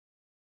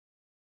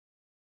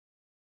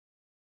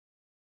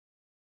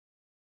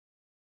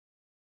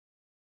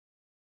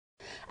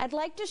I'd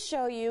like to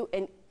show you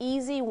an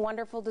easy,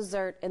 wonderful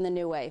dessert in the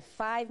new way.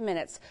 5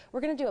 minutes.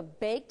 We're going to do a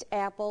baked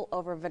apple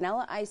over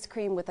vanilla ice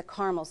cream with a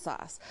caramel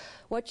sauce.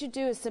 What you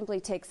do is simply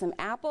take some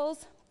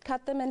apples,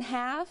 cut them in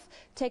half,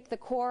 take the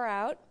core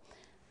out.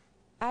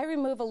 I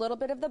remove a little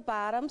bit of the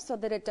bottom so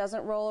that it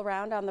doesn't roll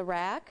around on the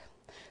rack.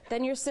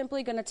 Then you're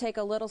simply going to take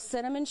a little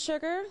cinnamon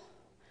sugar,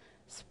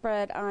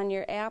 spread on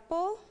your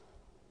apple,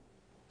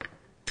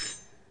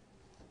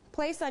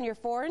 place on your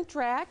 4-inch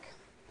rack,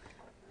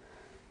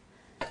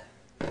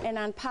 and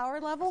on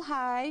power level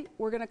high,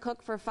 we're going to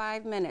cook for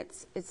 5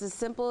 minutes. It's as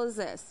simple as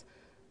this.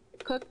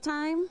 Cook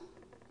time,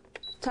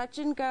 touch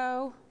and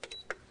go,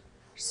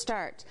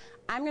 start.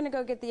 I'm going to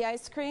go get the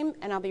ice cream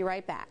and I'll be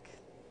right back.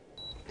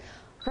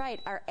 Right,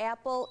 our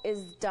apple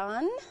is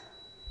done.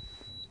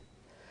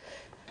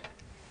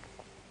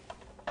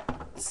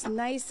 It's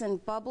nice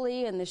and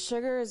bubbly and the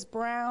sugar is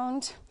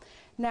browned.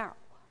 Now,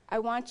 I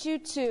want you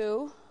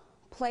to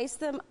place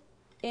them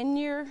in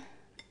your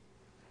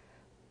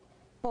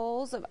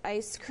bowls of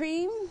ice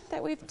cream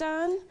that we've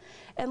done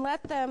and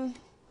let them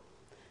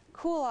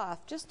cool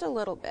off just a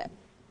little bit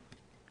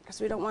because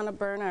we don't want to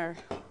burn our.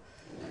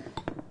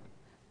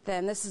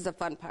 Then this is the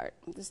fun part.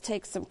 Just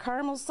take some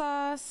caramel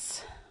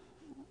sauce.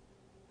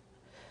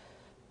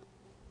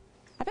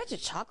 I bet you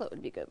chocolate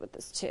would be good with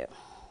this too.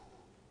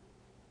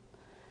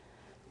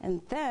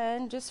 And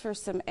then, just for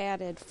some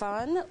added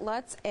fun,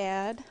 let's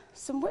add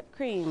some whipped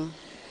cream.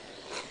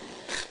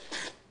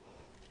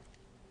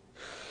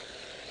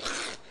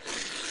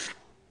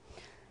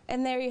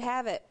 And there you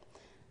have it.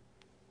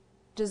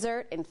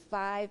 Dessert in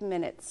 5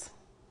 minutes.